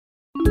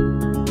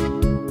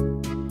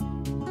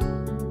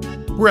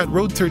We're at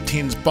Road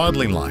 13's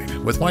bottling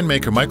line with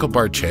winemaker Michael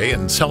Barche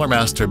and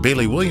cellarmaster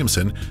Bailey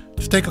Williamson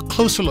to take a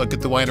closer look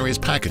at the winery's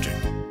packaging.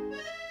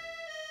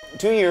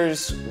 2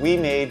 years, we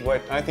made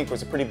what I think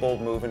was a pretty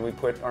bold move, and we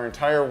put our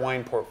entire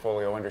wine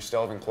portfolio under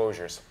Stelvin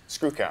closures,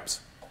 screw caps.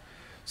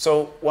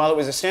 So while it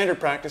was a standard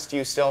practice to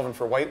use Stelvin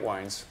for white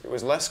wines, it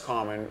was less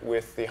common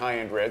with the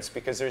high-end reds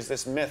because there's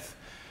this myth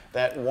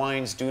that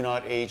wines do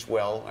not age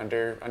well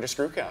under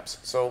screw caps.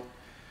 So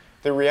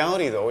the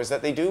reality, though, is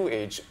that they do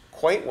age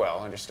quite well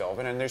under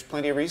Stelvin, and there's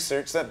plenty of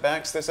research that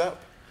backs this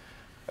up.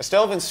 A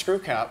Stelvin screw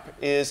cap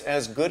is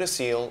as good a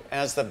seal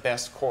as the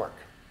best cork.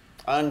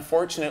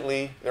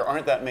 Unfortunately, there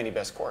aren't that many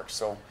best corks.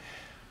 So,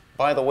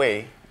 by the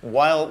way,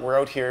 while we're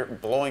out here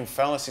blowing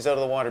fallacies out of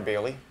the water,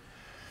 Bailey,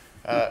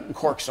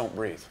 corks don't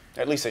breathe.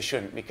 At least they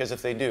shouldn't, because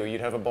if they do,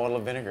 you'd have a bottle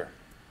of vinegar.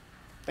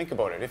 Think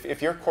about it.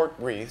 If your cork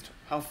breathed,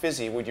 how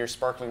fizzy would your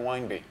sparkling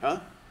wine be, huh?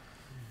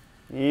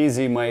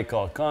 Easy,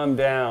 Michael. Calm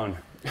down.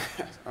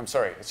 I'm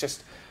sorry. It's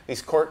just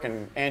these cork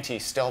and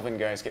anti-Stelvin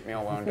guys get me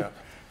all wound up.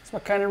 So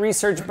what kind of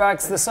research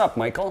backs this up,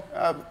 Michael?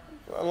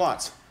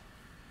 Lots.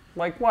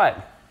 Like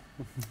what?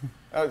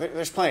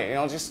 There's plenty. You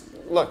know, just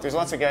look. There's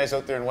lots of guys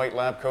out there in white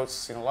lab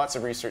coats. You know, lots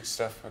of research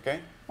stuff. Okay.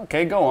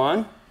 Okay, go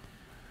on.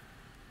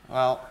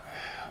 Well,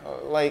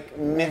 like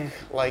Mick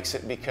likes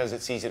it because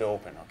it's easy to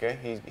open.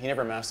 Okay. He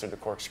never mastered the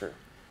corkscrew.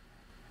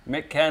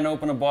 Mick can't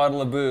open a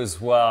bottle of booze.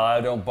 Well,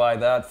 I don't buy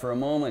that for a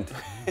moment.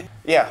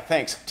 Yeah,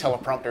 thanks,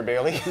 teleprompter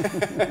Bailey.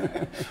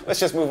 Let's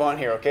just move on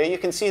here, okay? You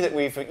can see that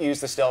we've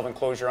used the Stelvin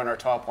closure on our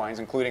top wines,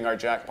 including our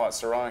Jackpot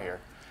Syrah here.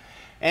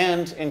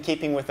 And in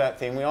keeping with that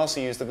theme, we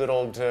also use the good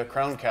old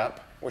crown cap,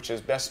 which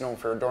is best known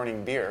for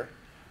adorning beer,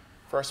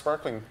 for our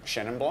sparkling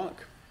Chenin Blanc.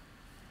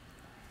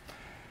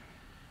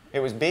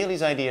 It was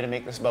Bailey's idea to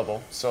make this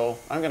bubble, so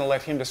I'm going to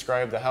let him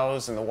describe the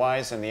hows and the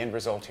whys and the end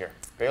result here.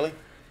 Bailey?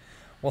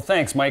 Well,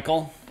 thanks,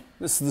 Michael.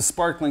 This is the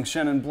sparkling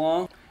Chenin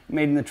Blanc,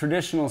 made in the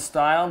traditional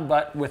style,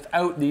 but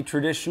without the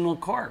traditional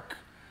cork.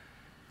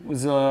 There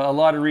was a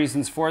lot of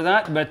reasons for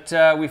that, but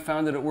we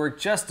found that it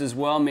worked just as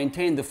well,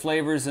 maintained the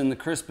flavors and the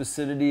crisp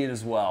acidity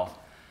as well.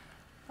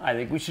 I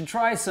think we should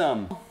try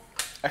some.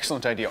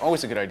 Excellent idea.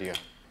 Always a good idea.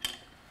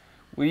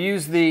 We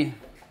use the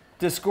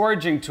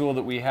disgorging tool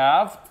that we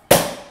have.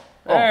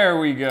 There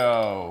we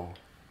go.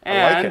 And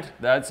I like it.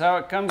 That's how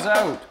it comes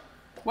out.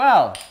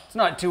 Well, it's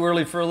not too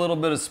early for a little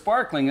bit of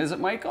sparkling, is it,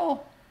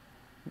 Michael?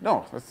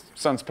 No, the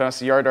sun's past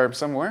the yard arm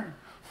somewhere.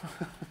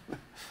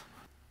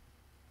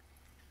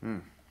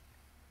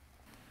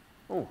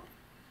 Oh.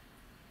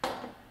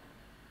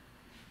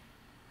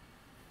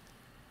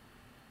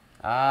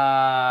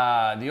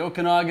 Ah, the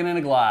Okanagan in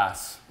a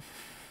glass.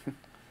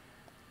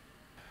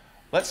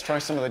 Let's try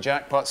some of the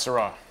Jackpot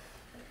Syrah.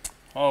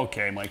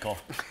 Okay, Michael.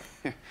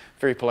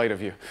 Very polite of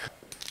you.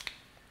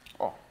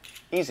 Oh,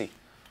 easy.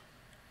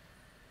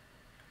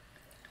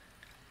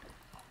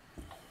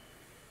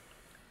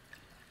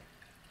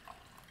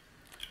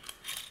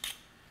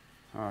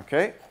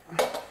 Okay.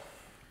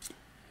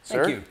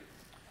 Sir? Thank you.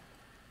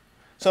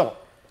 So,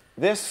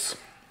 this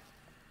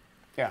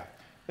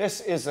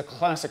is a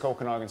classic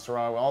Okanagan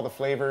Syrah with all the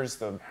flavors,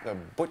 the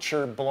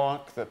butcher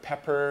block, the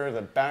pepper,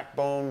 the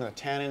backbone, the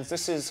tannins.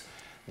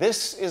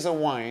 This is a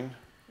wine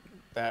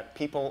that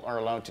people are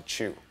allowed to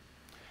chew.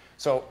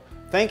 So,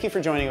 thank you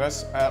for joining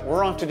us.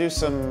 We're off to do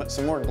some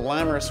more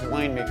glamorous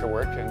winemaker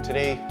work, and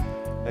today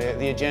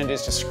the agenda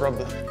is to scrub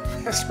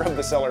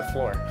the cellar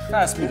floor.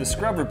 Pass me the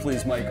scrubber,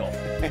 please, Michael.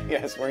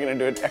 Yes, we're going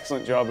to do an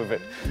excellent job of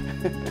it.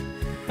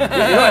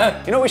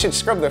 You know what we should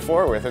scrub the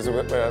floor with is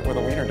with a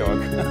wiener dog.